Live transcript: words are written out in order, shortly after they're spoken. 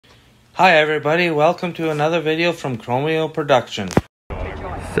Hi everybody, welcome to another video from Chromeo Production.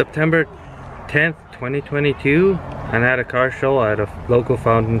 September 10th, 2022, I'm at a car show at a local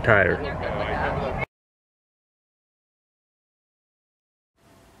Fountain Tire.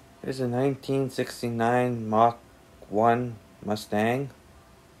 Here's a 1969 Mach 1 Mustang.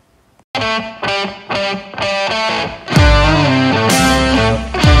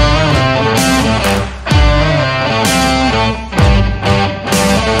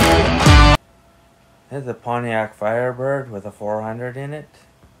 Here's a Pontiac Firebird with a 400 in it.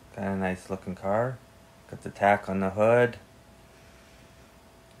 Kind of nice looking car. Got the tack on the hood.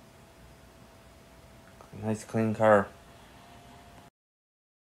 Nice clean car.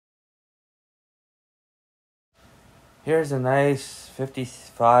 Here's a nice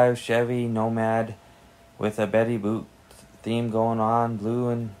 55 Chevy Nomad with a Betty Boot theme going on. Blue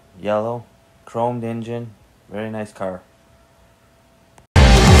and yellow. Chromed engine. Very nice car.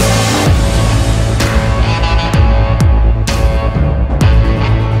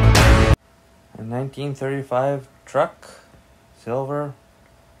 A 1935 truck, silver,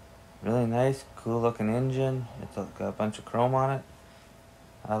 really nice, cool looking engine. It's got a bunch of chrome on it.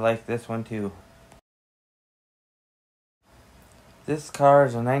 I like this one too. This car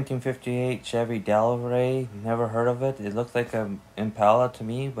is a 1958 Chevy Delray. Never heard of it. It looks like an Impala to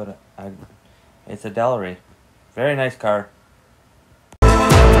me, but it's a Delray. Very nice car.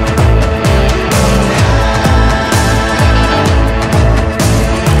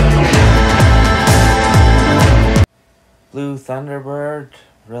 Blue Thunderbird,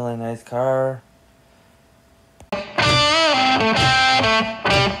 really nice car.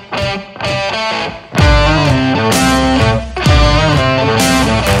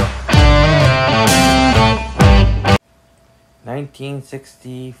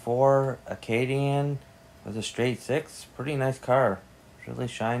 (1964) Acadian with a straight six. Pretty nice car. Really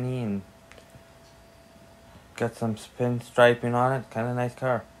shiny and got some pinstriping on it. Kind of nice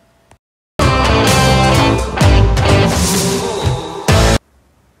car.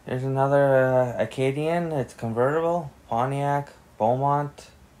 Here's another Acadian. It's convertible. Pontiac,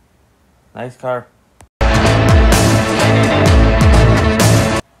 Beaumont. Nice car.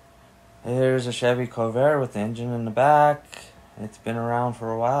 Here's a Chevy Corvair with the engine in the back. It's been around for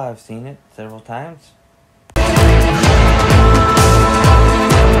a while. I've seen it several times.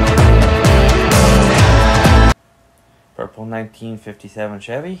 Purple 1957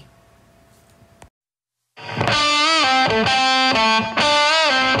 Chevy.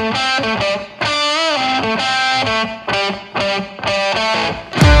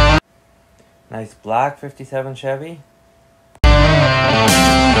 Nice black 57 Chevy.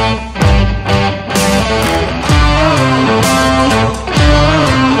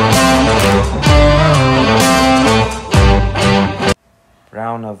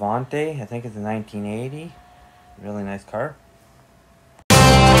 Brown Avante, I think it's a 1980. Really nice car.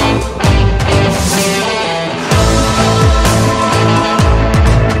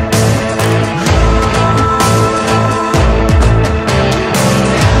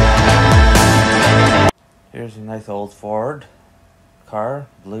 Here's a nice old Ford car,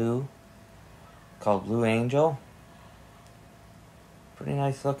 blue, called Blue Angel. Pretty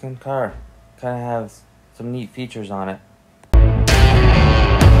nice looking car. Kind of has some neat features on it.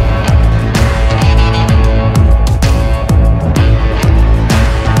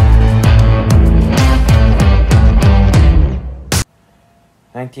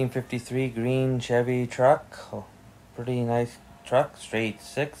 (1953) green Chevy truck. Oh, pretty nice truck. Straight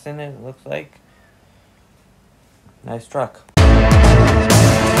six in it, looks like. Nice truck.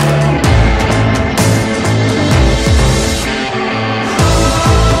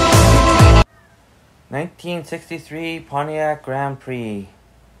 1963 Pontiac Grand Prix.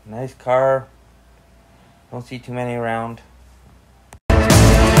 Nice car. Don't see too many around.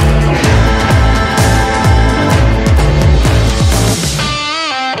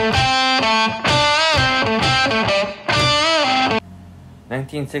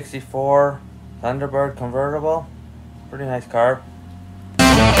 (1964) Thunderbird convertible. Pretty nice car.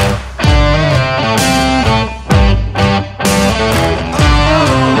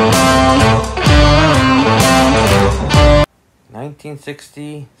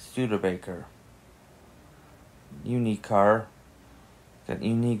 (1960) Studebaker. Unique car. Got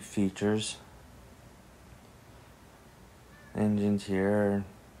unique features. Engines here.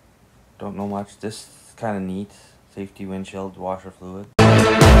 Don't know much. This is kind of neat. Safety windshield washer fluid.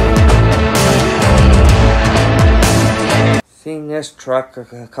 Seen this truck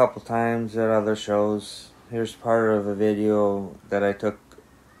a couple times at other shows. Here's part of a video that I took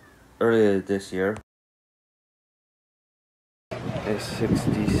earlier this year. Nice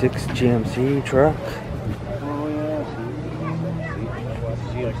 66 GMC truck. Oh yeah,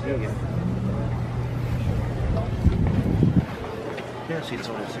 see again. Yeah, see, it's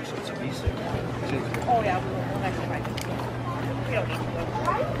only it's a piece there. Oh yeah, we'll actually buy it. We don't need to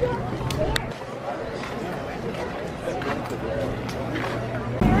go.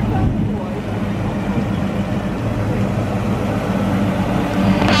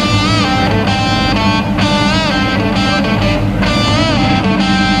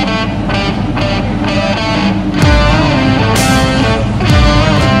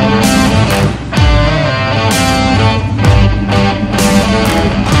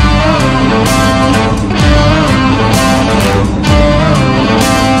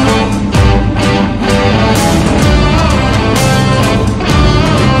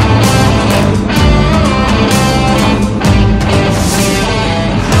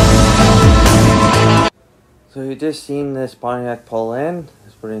 So you just seen this Pontiac pull in.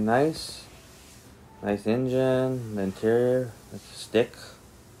 It's pretty nice. Nice engine, the interior, it's a stick.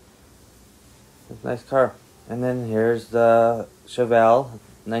 It's a nice car. And then here's the Chevelle,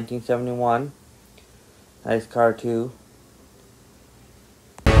 1971. Nice car too.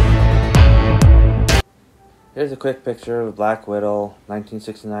 Here's a quick picture of Black Widow,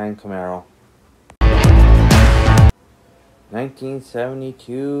 1969 Camaro.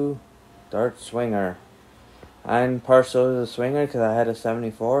 1972 Dart Swinger. I'm partial to the Swinger because I had a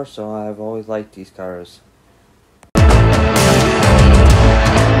 74, so I've always liked these cars.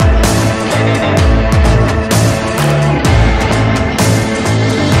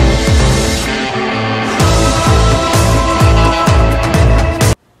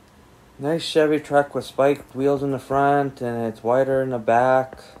 Nice Chevy truck with spiked wheels in the front, and it's wider in the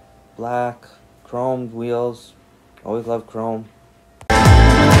back. Black, chromed wheels. Always love chrome.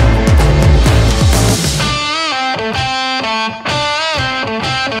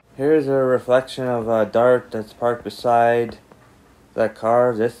 Here's a reflection of a Dart that's parked beside that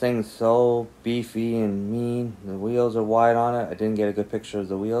car. This thing's so beefy and mean. The wheels are wide on it. I didn't get a good picture of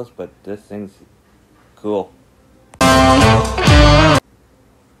the wheels, but this thing's cool.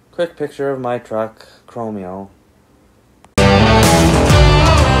 Quick picture of my truck, Chromeo.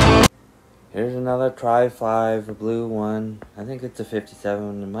 Here's another Tri-5, a blue one. I think it's a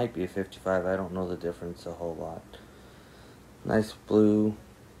 57. It might be a 55. I don't know the difference a whole lot. Nice blue.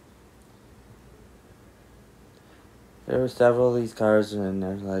 There were several of these cars, and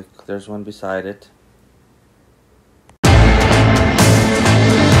there's one beside it.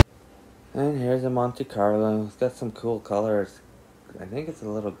 And here's a Monte Carlo. It's got some cool colors. I think it's a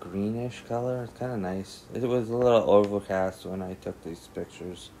little greenish color. It's kind of nice. It was a little overcast when I took these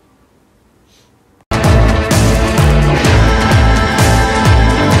pictures.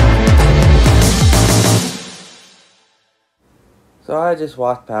 So I just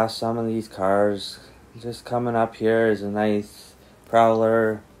walked past some of these cars. Just coming up here is a nice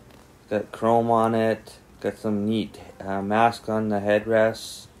Prowler. Got chrome on it. Got some neat mask on the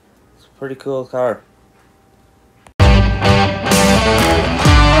headrests. It's a pretty cool car.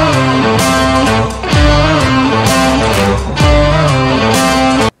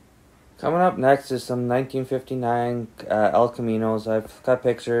 Coming up next is some 1959 El Caminos. I've got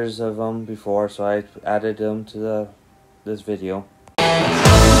pictures of them before, so I added them to this video.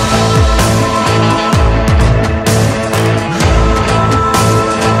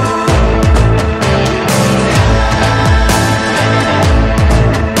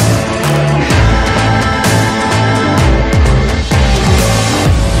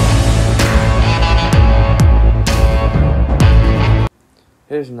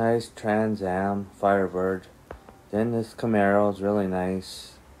 Here's a nice Trans Am Firebird. Then this Camaro is really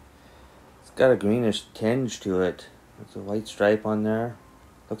nice. It's got a greenish tinge to it. There's a white stripe on there.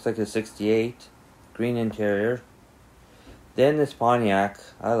 Looks like a 68. Green interior. Then this Pontiac.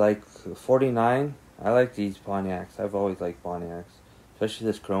 I like 49. I like these Pontiacs. I've always liked Pontiacs. Especially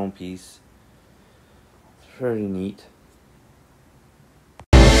this chrome piece. It's pretty neat.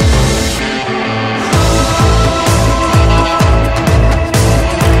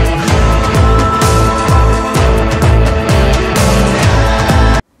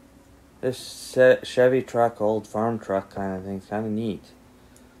 This Chevy truck, old farm truck kind of thing, is kind of neat.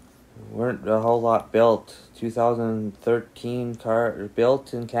 Weren't a whole lot built. 2013 car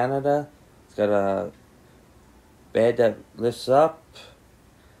built in Canada. It's got a bed that lifts up,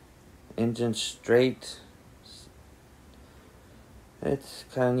 engine straight. It's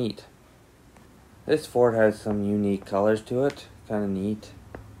kind of neat. This Ford has some unique colors to it. Kind of neat.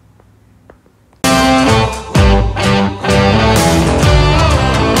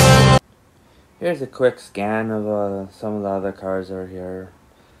 Here's a quick scan of some of the other cars that are here.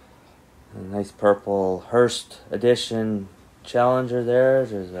 A nice purple Hearst Edition Challenger there.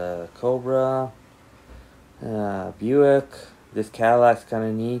 There's a Cobra, Buick. This Cadillac's kind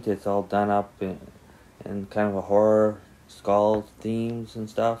of neat. It's all done up in kind of a horror skull themes and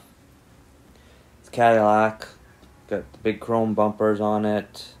stuff. It's Cadillac. Got the big chrome bumpers on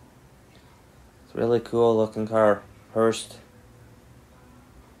it. It's a really cool looking car. Hearst.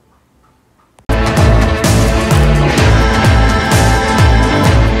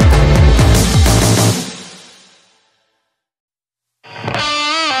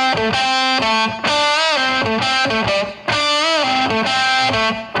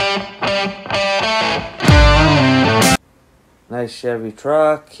 Nice Chevy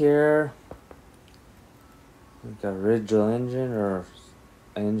truck here. We've got a original engine, or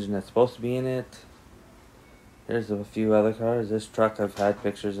an engine that's supposed to be in it. There's a few other cars. This truck, I've had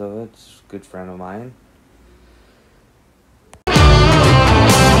pictures of it. It's a good friend of mine.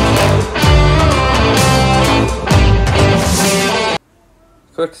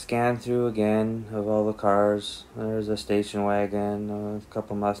 Quick scan through again of all the cars. There's a station wagon, a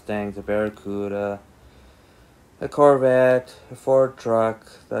couple Mustangs, a Barracuda, a Corvette, a Ford truck,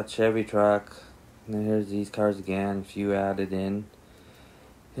 that Chevy truck, and then here's these cars again, a few added in.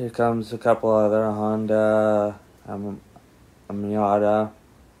 Here comes a couple other, a Honda, a Miata.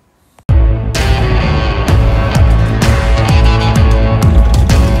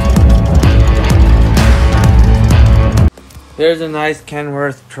 Here's a nice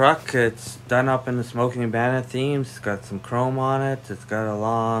Kenworth truck. It's done up in the Smoking Bandit themes. It's got some chrome on it. It's got a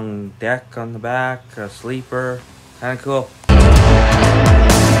long deck on the back, a sleeper. Kind of cool.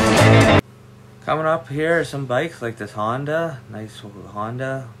 Coming up here are some bikes like this Honda. Nice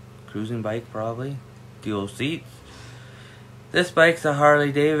Honda cruising bike, probably. Dual seats. This bike's a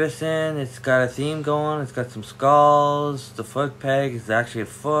Harley Davidson. It's got a theme going. It's got some skulls. The foot peg is actually a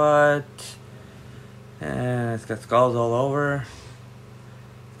foot. And it's got skulls all over.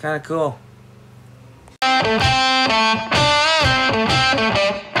 It's kind of cool.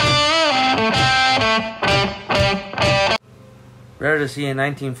 Rare to see a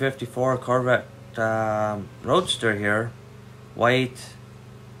 1954 Corvette Roadster here. White.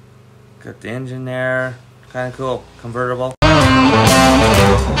 Got the engine there. Kind of cool. Convertible.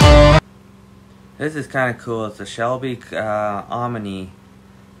 This is kind of cool. It's a Shelby Omni.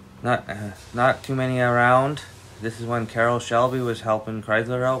 Not too many around. This is when Carroll Shelby was helping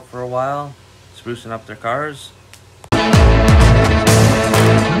Chrysler out for a while, sprucing up their cars.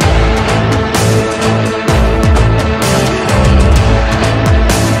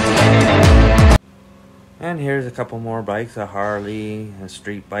 And here's a couple more bikes, a Harley, a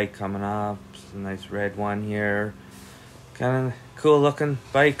street bike coming up, a nice red one here. Kind of cool looking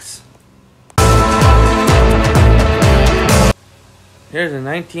bikes. Here's a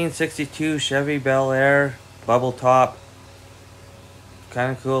 1962 Chevy Bel Air bubble top.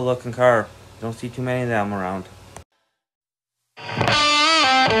 Kind of cool looking car. Don't see too many of them around.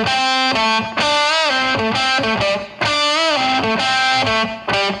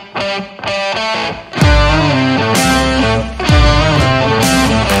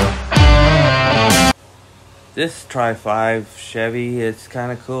 This Tri-5 Chevy, it's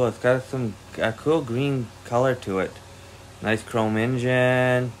kind of cool. It's got a cool green color to it. Nice chrome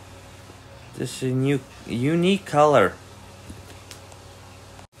engine. This is a unique color.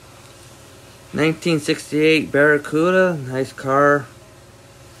 1968 Barracuda, nice car.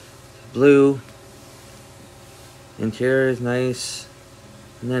 Blue. Interior is nice.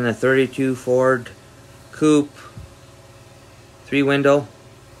 And then a 32 Ford Coupe. 3-window.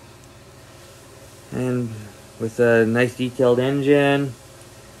 And with a nice detailed engine.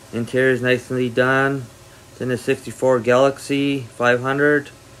 Interior is nicely done. It's in a 64 Galaxy 500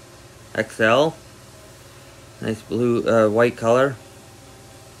 XL. Nice blue, white color.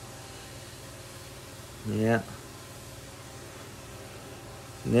 Yeah.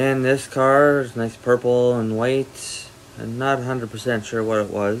 And then this car is nice purple and white. I'm not 100% sure what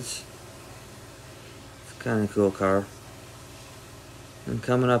it was. It's kind of cool car. And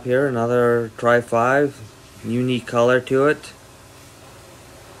coming up here, another Tri-5. Unique color to it.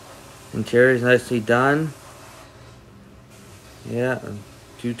 Interior is nicely done. Yeah,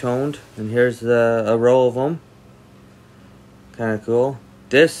 two-toned. And here's a row of them. Kind of cool.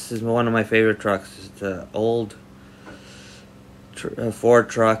 This is one of my favorite trucks. It's an old Ford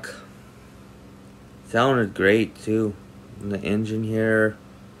truck. Sounded great too. And the engine here.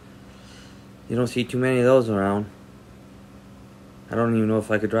 You don't see too many of those around. I don't even know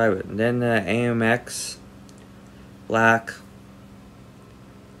if I could drive it. And then the AMX. Black.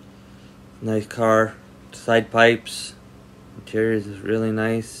 Nice car. Side pipes. Interior is really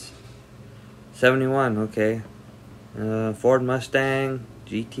nice. 71, okay. Ford Mustang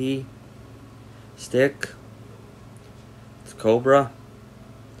GT. Stick. It's Cobra.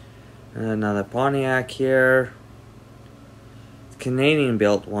 Another Pontiac here. Canadian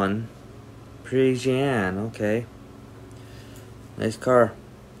built one. Parisienne, okay. Nice car.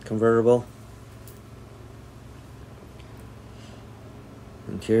 Convertible.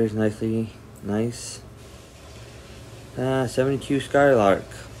 Interior's nicely nice. 72 Skylark.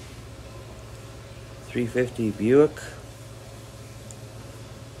 350 Buick.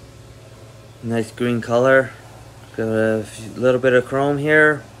 Nice green color. Got a little bit of chrome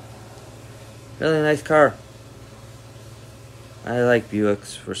here. Really nice car. I like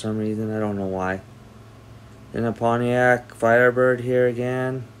Buicks for some reason. I don't know why. Then a Pontiac Firebird here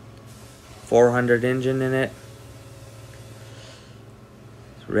again. 400 engine in it.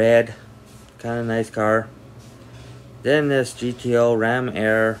 It's red. Kind of nice car. Then this GTO Ram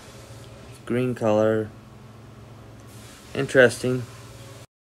Air. Green color. Interesting.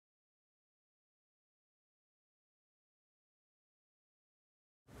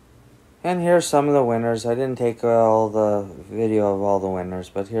 And here's some of the winners. I didn't take all the video of all the winners,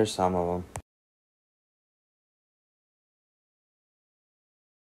 but here's some of them.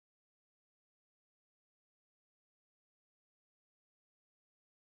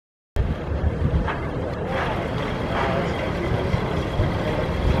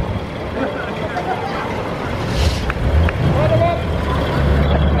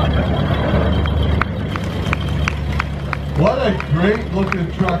 What a great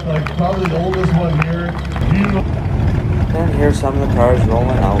looking truck, like probably the oldest one here. Beautiful. And here's some of the cars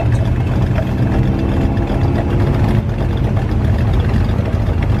rolling out.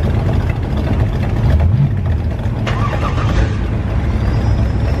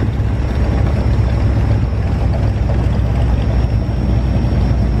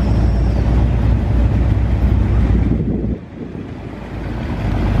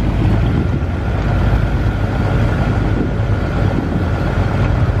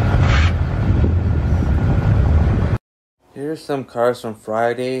 Here's some cars from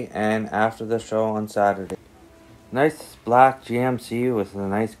Friday and after the show on Saturday. Nice black GMC with a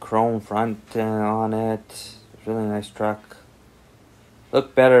nice chrome front on it. Really nice truck.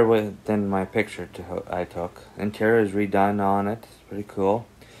 Looked better than my picture I took. Interior is redone on it. It's pretty cool.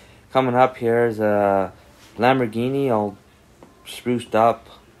 Coming up here is a Lamborghini, all spruced up.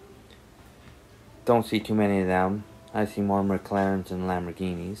 Don't see too many of them. I see more McLarens than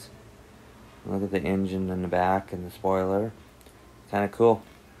Lamborghinis. Look at the engine in the back and the spoiler. Kind of cool.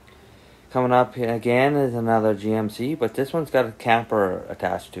 Coming up again is another GMC, but this one's got a camper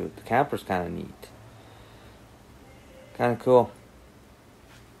attached to it. The camper's kind of neat. Kind of cool.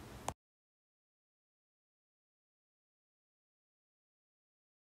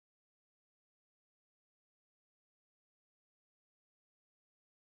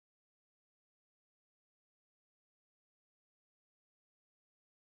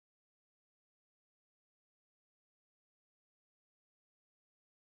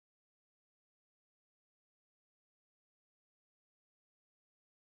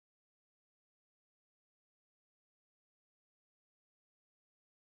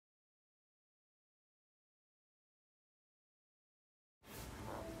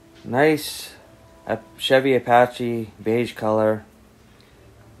 Nice Chevy Apache beige color.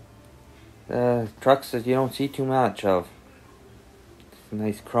 Trucks that you don't see too much of.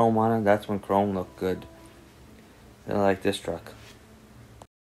 Nice chrome on it. That's when chrome looked good. I like this truck.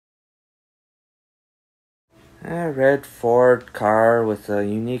 A red Ford car with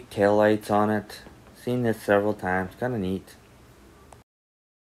unique taillights on it. Seen this several times. Kind of neat.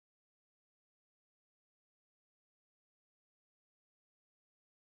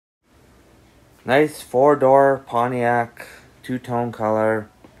 Nice 4-door Pontiac, two-tone color.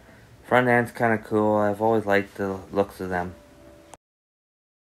 Front end's kind of cool. I've always liked the looks of them.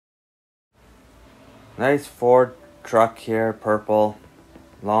 Nice Ford truck here, purple.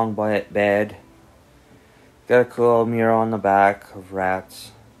 Long bed. Got a cool mural on the back of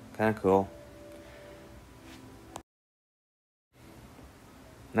rats. Kind of cool.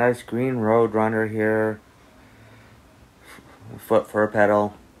 Nice green Roadrunner here. Foot for a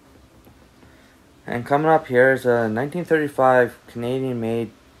pedal. And coming up here is a 1935 Canadian-made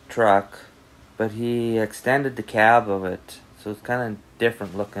truck, but he extended the cab of it, so it's kind of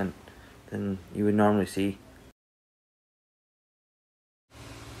different looking than you would normally see.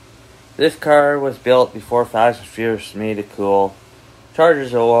 This car was built before Fast and Furious made it cool.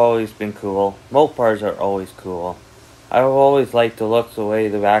 Chargers have always been cool. Mopars are always cool. I've always liked the looks, the way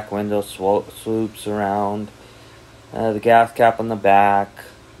the back window swoops around, the gas cap on the back.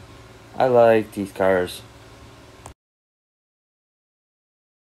 I like these cars.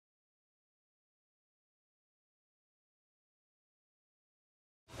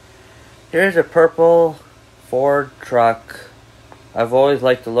 Here's a purple Ford truck. I've always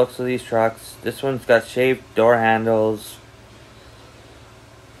liked the looks of these trucks. This one's got shaved door handles.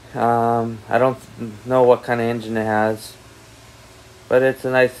 I don't know what kind of engine it has, but it's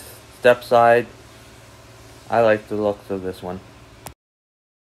a nice step side. I like the looks of this one.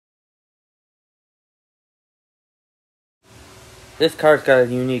 This car's got a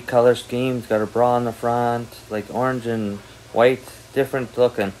unique color scheme. It's got a bra on the front, like orange and white, different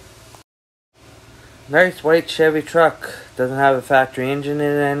looking. Nice white Chevy truck. Doesn't have a factory engine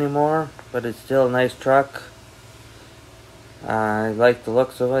in it anymore, but it's still a nice truck. I like the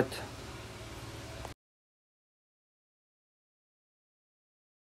looks of it.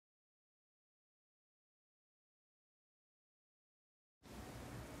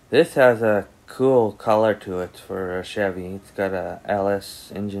 This has a cool color to it for a Chevy. It's got a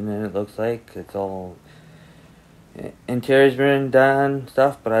LS engine in it, looks like. It's all interior's been done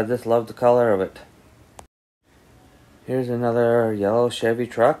stuff, but I just love the color of it. Here's another yellow Chevy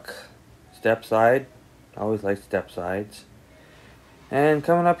truck. Step side. I always like step sides. And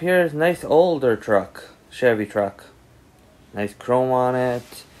coming up here is a nice older truck. Chevy truck. Nice chrome on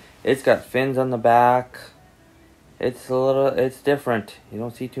it. It's got fins on the back. It's different. You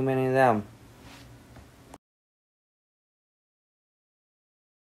don't see too many of them.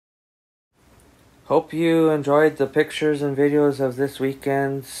 Hope you enjoyed the pictures and videos of this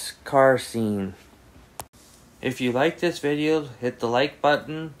weekend's car scene. If you like this video, hit the like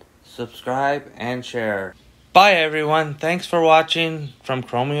button, subscribe, and share. Bye everyone. Thanks for watching from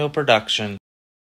Chromeo Production.